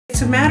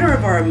It's a matter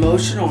of our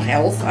emotional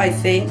health, I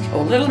think.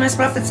 Oh, little Miss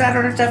Muffet sat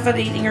on her tuffet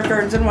eating her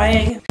curds and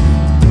whey.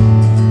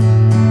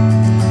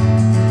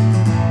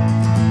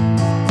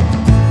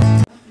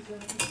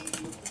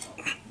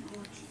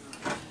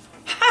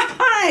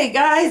 Hi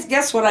guys,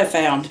 guess what I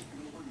found?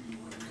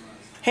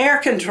 Hair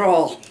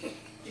control.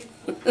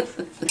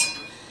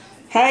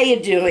 How you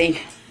doing?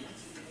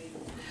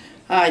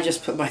 I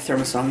just put my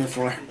thermos on the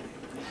floor.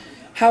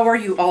 How are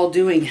you all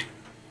doing?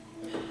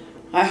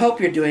 I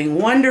hope you're doing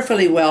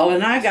wonderfully well,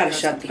 and I gotta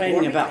shut the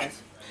complaining about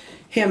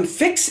him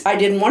I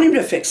didn't want him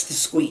to fix the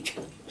squeak.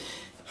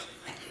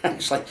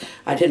 Actually,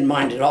 I didn't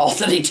mind at all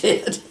that he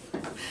did.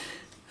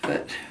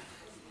 But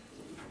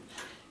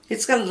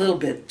it's got a little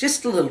bit,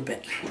 just a little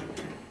bit.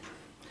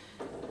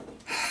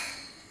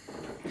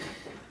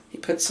 He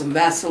put some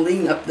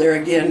Vaseline up there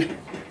again.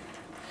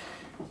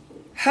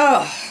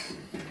 Oh.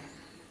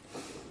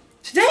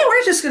 Today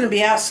we're just going to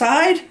be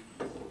outside.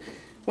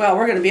 Well,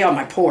 we're going to be on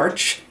my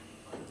porch.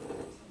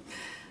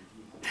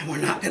 And we're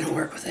not going to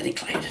work with any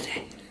clay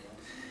today.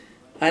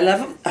 I love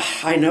them.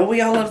 I know we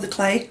all love the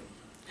clay.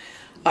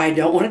 I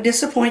don't want to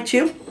disappoint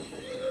you.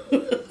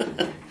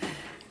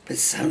 But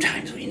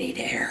sometimes we need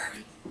air.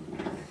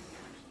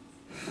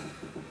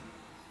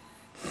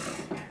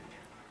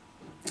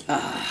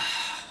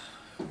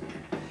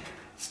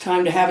 It's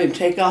time to have him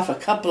take off a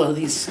couple of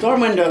these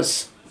storm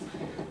windows.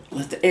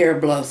 Let the air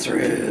blow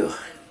through.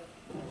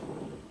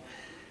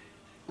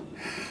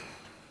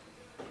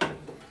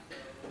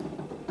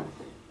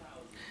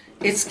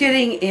 It's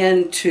getting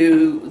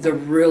into the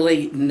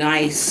really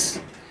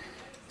nice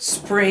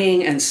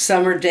spring and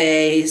summer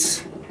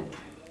days.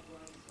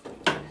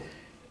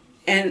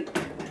 And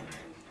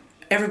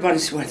everybody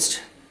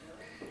wants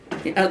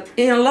to,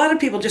 a lot of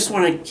people just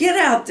want to get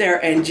out there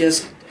and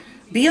just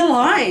be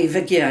alive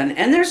again.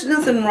 And there's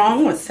nothing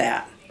wrong with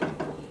that.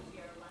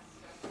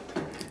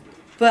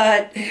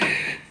 But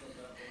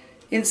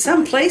in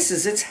some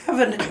places it's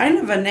having kind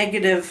of a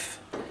negative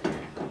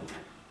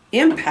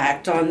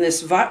impact on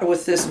this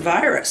with this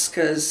virus,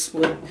 because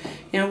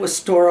with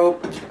store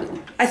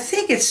open, I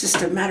think it's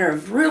just a matter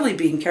of really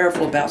being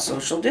careful about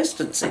social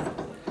distancing.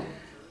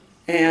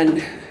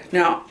 And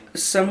now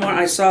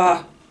I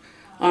saw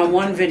on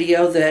one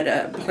video that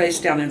a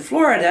place down in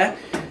Florida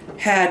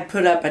had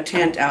put up a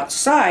tent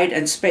outside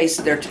and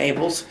spaced their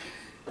tables,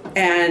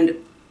 and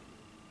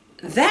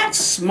that's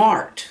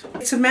smart.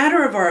 It's a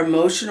matter of our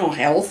emotional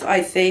health,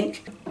 I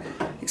think,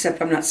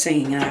 except I'm not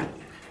saying that,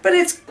 but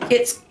it's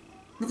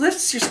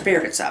lifts your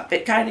spirits up.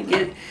 It kind of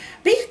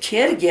be a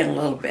kid again a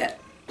little bit.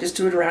 Just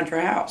do it around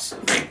your house.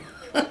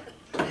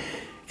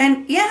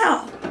 And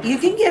yeah, you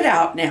can get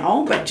out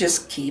now, but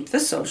just keep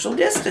the social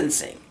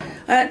distancing.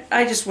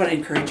 I just want to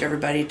encourage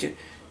everybody to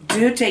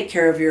do take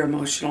care of your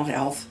emotional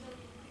health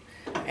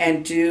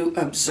and do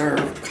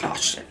observe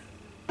caution.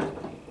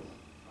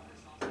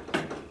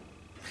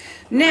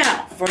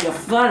 Now, for the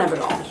fun of it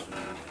all,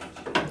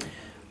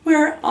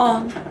 we're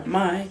on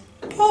my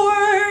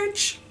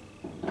porch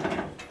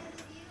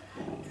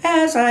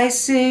as I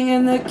sing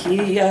in the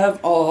key of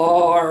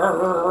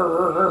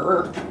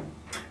R.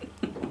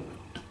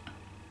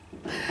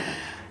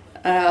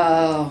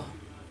 Oh,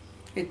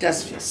 it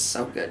does feel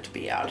so good to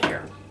be out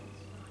here.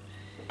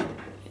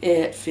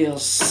 It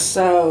feels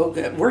so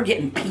good. We're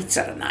getting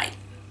pizza tonight.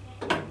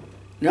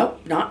 Nope,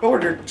 not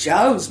ordered.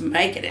 Joe's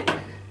making it.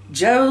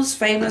 Joe's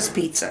Famous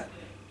Pizza.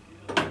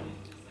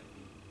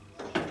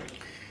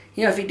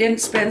 You know, if he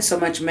didn't spend so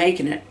much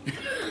making it,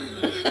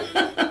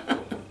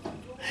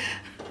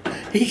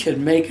 he could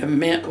make a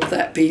mint with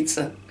that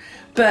pizza.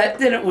 But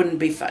then it wouldn't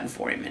be fun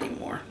for him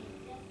anymore.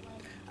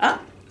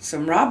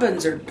 Some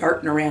robins are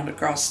darting around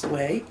across the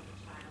way.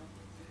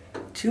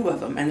 2 of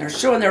them, and they're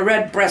showing their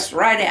red breasts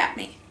right at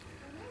me.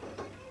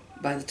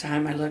 By the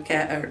time I look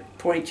at or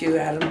point you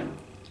at them,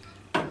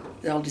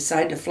 they'll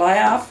decide to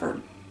fly off or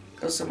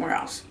go somewhere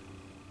else.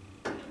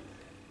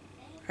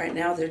 Right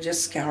now they're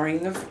just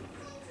scouring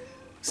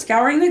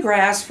the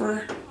grass for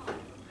a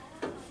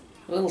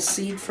little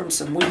seed from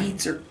some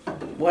weeds or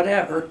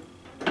whatever.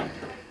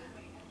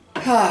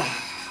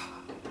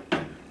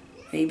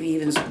 Maybe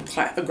even some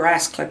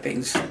grass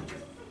clippings.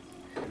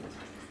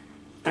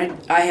 I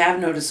have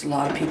noticed a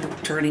lot of people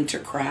turning to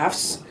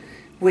crafts,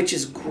 which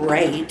is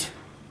great.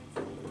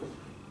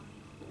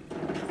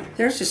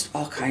 There's just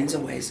all kinds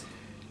of ways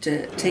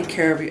to take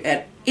care of you.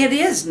 It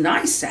is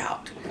nice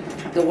out.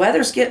 The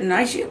weather's getting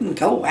nice. You can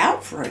go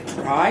out for a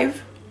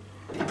drive.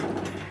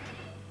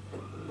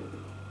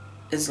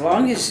 As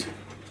long as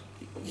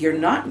you're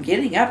not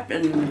getting up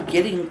and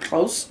getting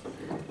close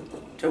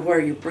to where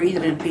you're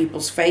breathing in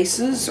people's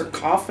faces or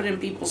coughing in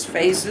people's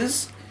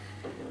faces,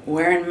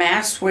 wearing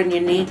masks when you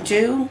need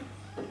to.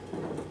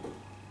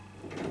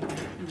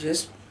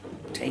 Just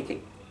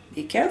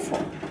be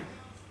careful.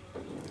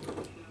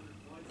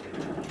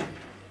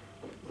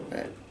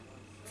 But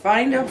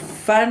find a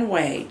fun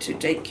way to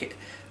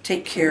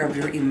take care of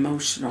your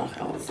emotional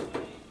health.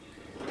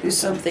 Do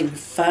something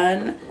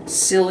fun,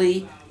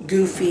 silly,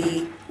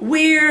 goofy,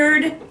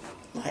 weird,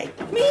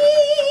 like me,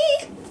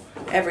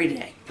 every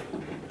day.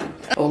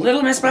 Oh,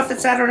 Little Miss Muffet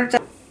sat on her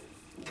tongue.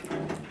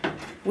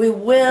 We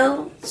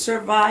will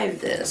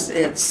survive this.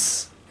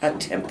 It's a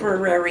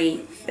temporary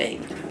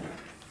thing.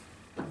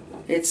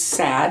 It's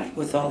sad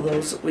with all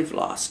those that we've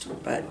lost,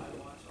 but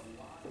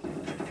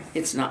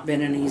it's not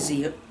been an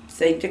easy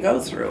thing to go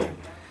through.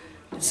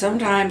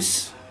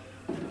 Sometimes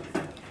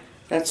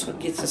that's what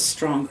gets us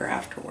stronger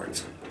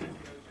afterwards.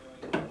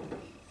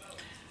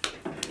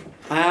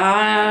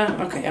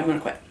 Okay, I'm gonna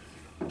quit.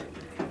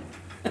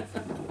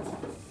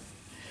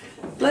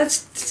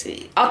 Let's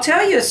see. I'll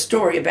tell you a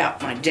story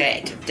about my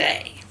day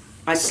today.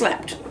 I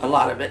slept a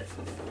lot of it.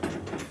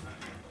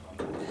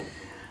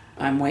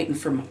 I'm waiting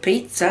for my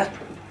pizza.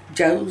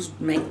 Joe's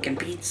making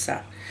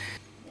pizza.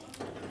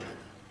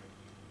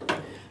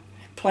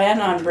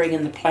 Plan on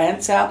bringing the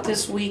plants out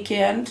this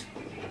weekend.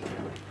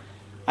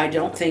 I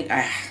don't think,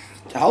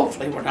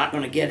 hopefully we're not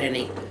going to get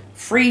any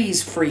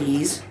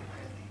freeze.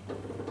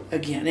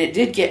 Again, it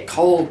did get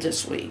cold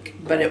this week,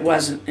 but it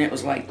wasn't, it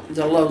was like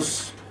the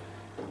lows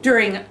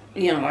during,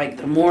 like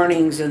the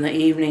mornings and the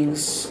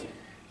evenings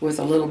with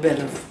a little bit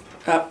of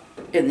up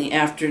in the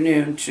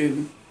afternoon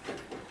to,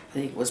 I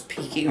think it was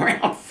peaking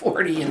around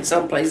 40 in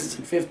some places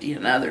and 50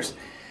 in others.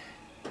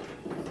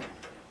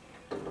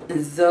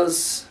 And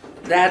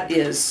that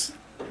is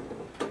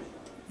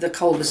the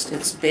coldest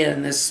it's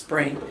been this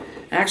spring.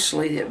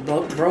 Actually, it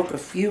broke a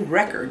few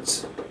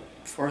records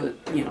for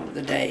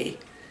the day,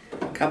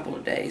 a couple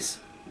of days.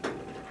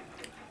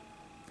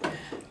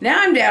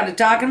 Now I'm down to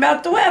talking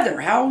about the weather.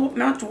 How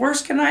much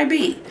worse can I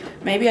be?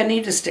 Maybe I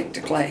need to stick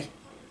to clay.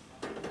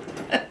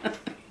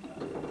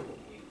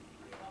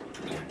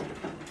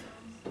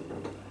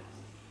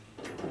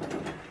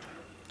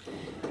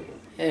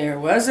 There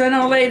was an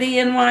old lady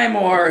in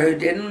Wymore who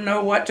didn't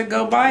know what to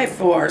go buy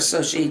for,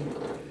 so she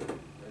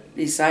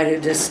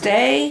decided to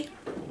stay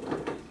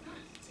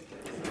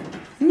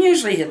and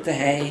usually hit the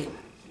hay.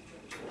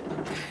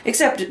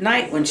 Except at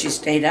night when she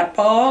stayed up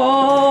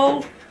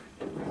all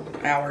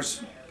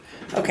hours.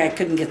 Okay, I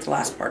couldn't get the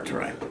last part to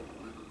rhyme.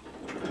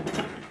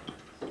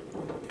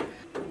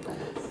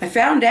 I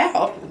found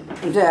out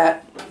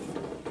that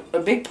a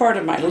big part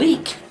of my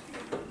leak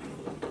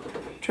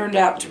turned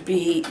out to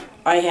be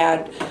I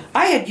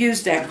had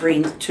used that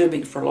green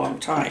tubing for a long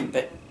time,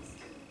 but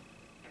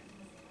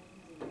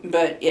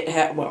it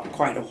had, well,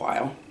 quite a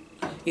while.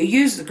 You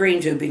use the green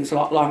tubings a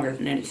lot longer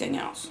than anything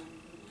else.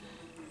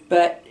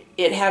 But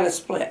it had a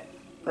split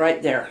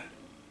right there.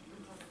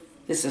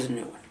 This is a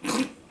new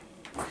one.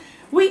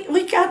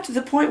 We got to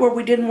the point where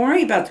we didn't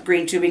worry about the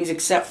green tubings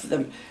except for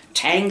them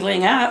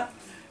tangling up.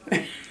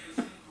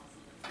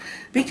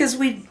 Because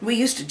we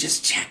used to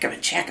just check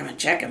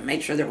them,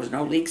 make sure there was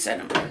no leaks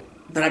in them.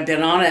 But I've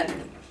been on it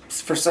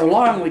for so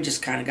long, we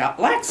just kind of got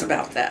lax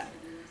about that.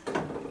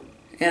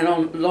 And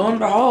lo and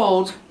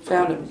behold,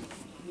 found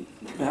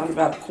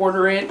about a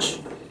 1/4 inch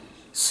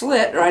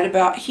slit right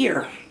about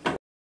here.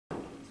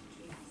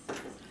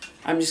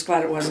 I'm just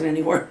glad it wasn't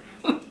anywhere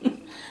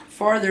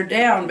farther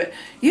down, but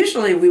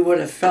usually we would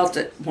have felt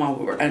it while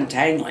we were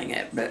untangling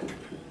it, but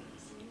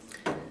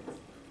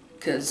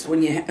because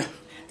when you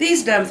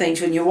these dumb things,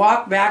 when you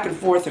walk back and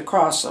forth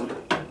across them,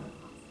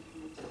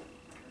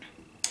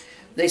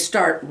 they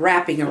start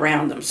wrapping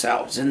around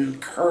themselves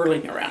and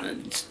curling around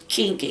and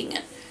kinking,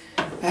 and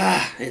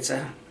it's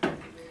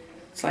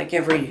like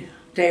every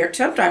day or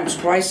sometimes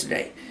twice a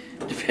day,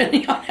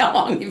 depending on how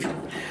long you've.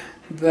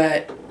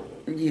 But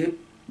you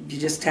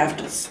just have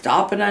to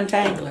stop and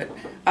untangle it.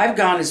 I've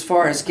gone as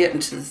far as getting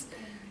to the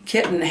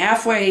kitten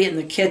halfway in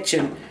the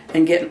kitchen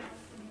and getting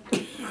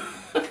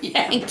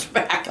yanked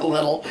back a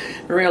little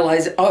and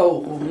realize,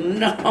 oh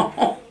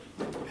no,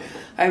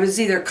 I was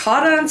either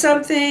caught on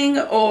something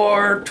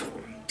or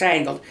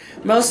tangled.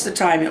 Most of the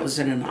time it was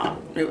in a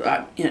knot.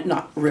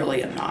 Not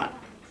really a knot.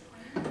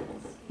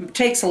 It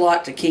takes a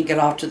lot to kink it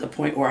off to the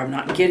point where I'm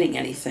not getting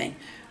anything.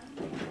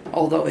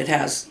 Although it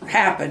has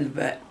happened,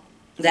 but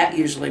that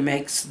usually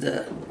makes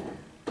the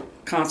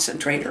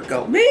concentrator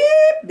go beep,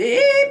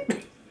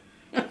 beep.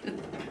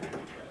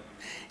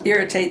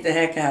 Irritate the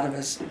heck out of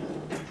us.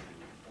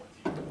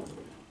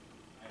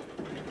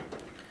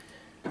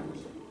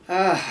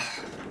 I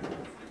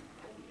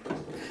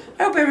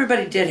hope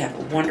everybody did have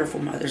a wonderful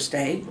Mother's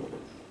Day.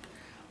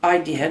 I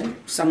did.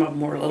 Some of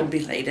them were a little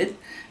belated,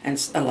 and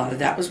a lot of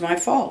that was my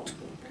fault.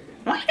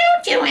 Why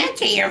don't you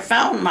answer your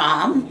phone,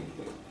 Mom?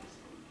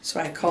 So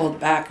I called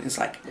back, and it's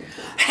like,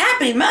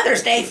 Happy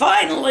Mother's Day,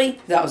 finally!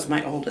 That was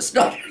my oldest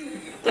daughter.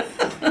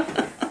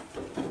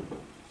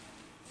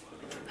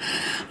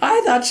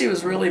 I thought she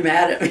was really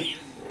mad at me.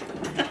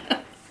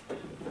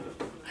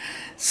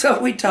 So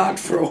we talked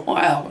for a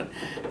while and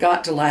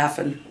got to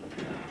laughing.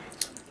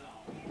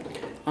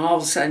 And all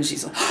of a sudden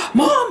she's like,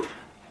 Mom,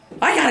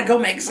 I gotta go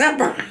make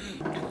supper.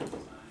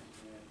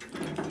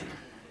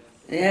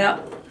 Yeah,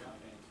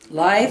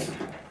 life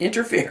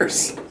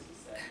interferes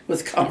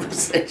with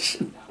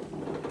conversation.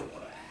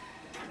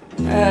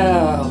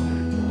 Oh.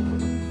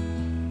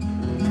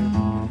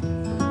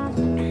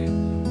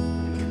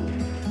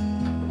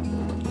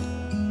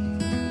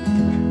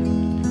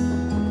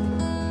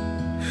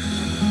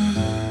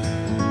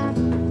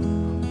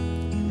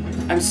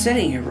 I'm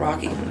sitting here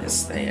rocking on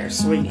this thing, or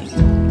swinging,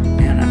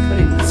 and I'm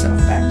putting myself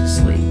back to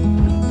sleep.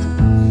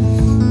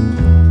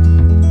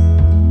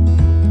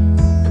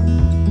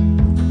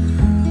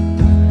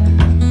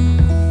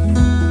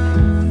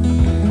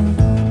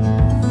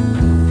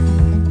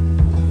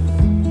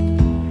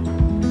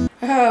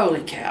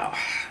 Holy cow.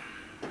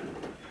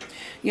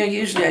 You know,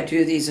 usually I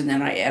do these and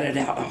then I edit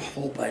out a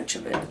whole bunch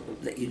of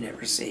it that you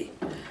never see.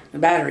 The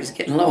battery's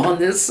getting low on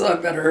this, so I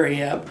better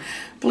hurry up.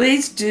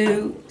 Please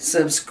do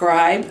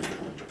subscribe.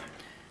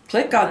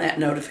 Click on that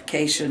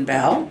notification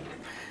bell.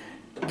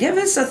 Give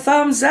us a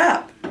thumbs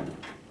up.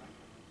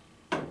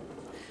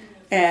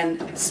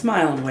 And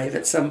smile and wave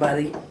at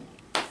somebody.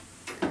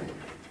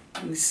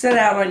 You sit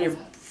out on your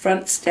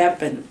front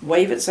step and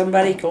wave at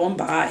somebody going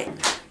by.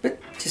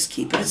 But just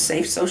keep it a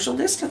safe social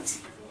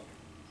distance.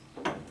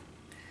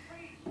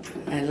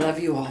 I love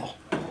you all.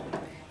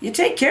 You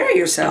take care of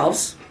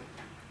yourselves.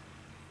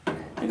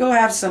 And go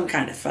have some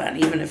kind of fun,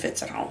 even if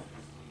it's at home.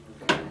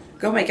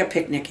 Go make a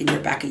picnic in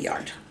your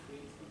backyard.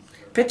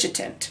 Pitch a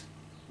tent.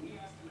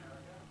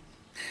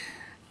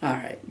 All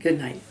right, good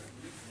night.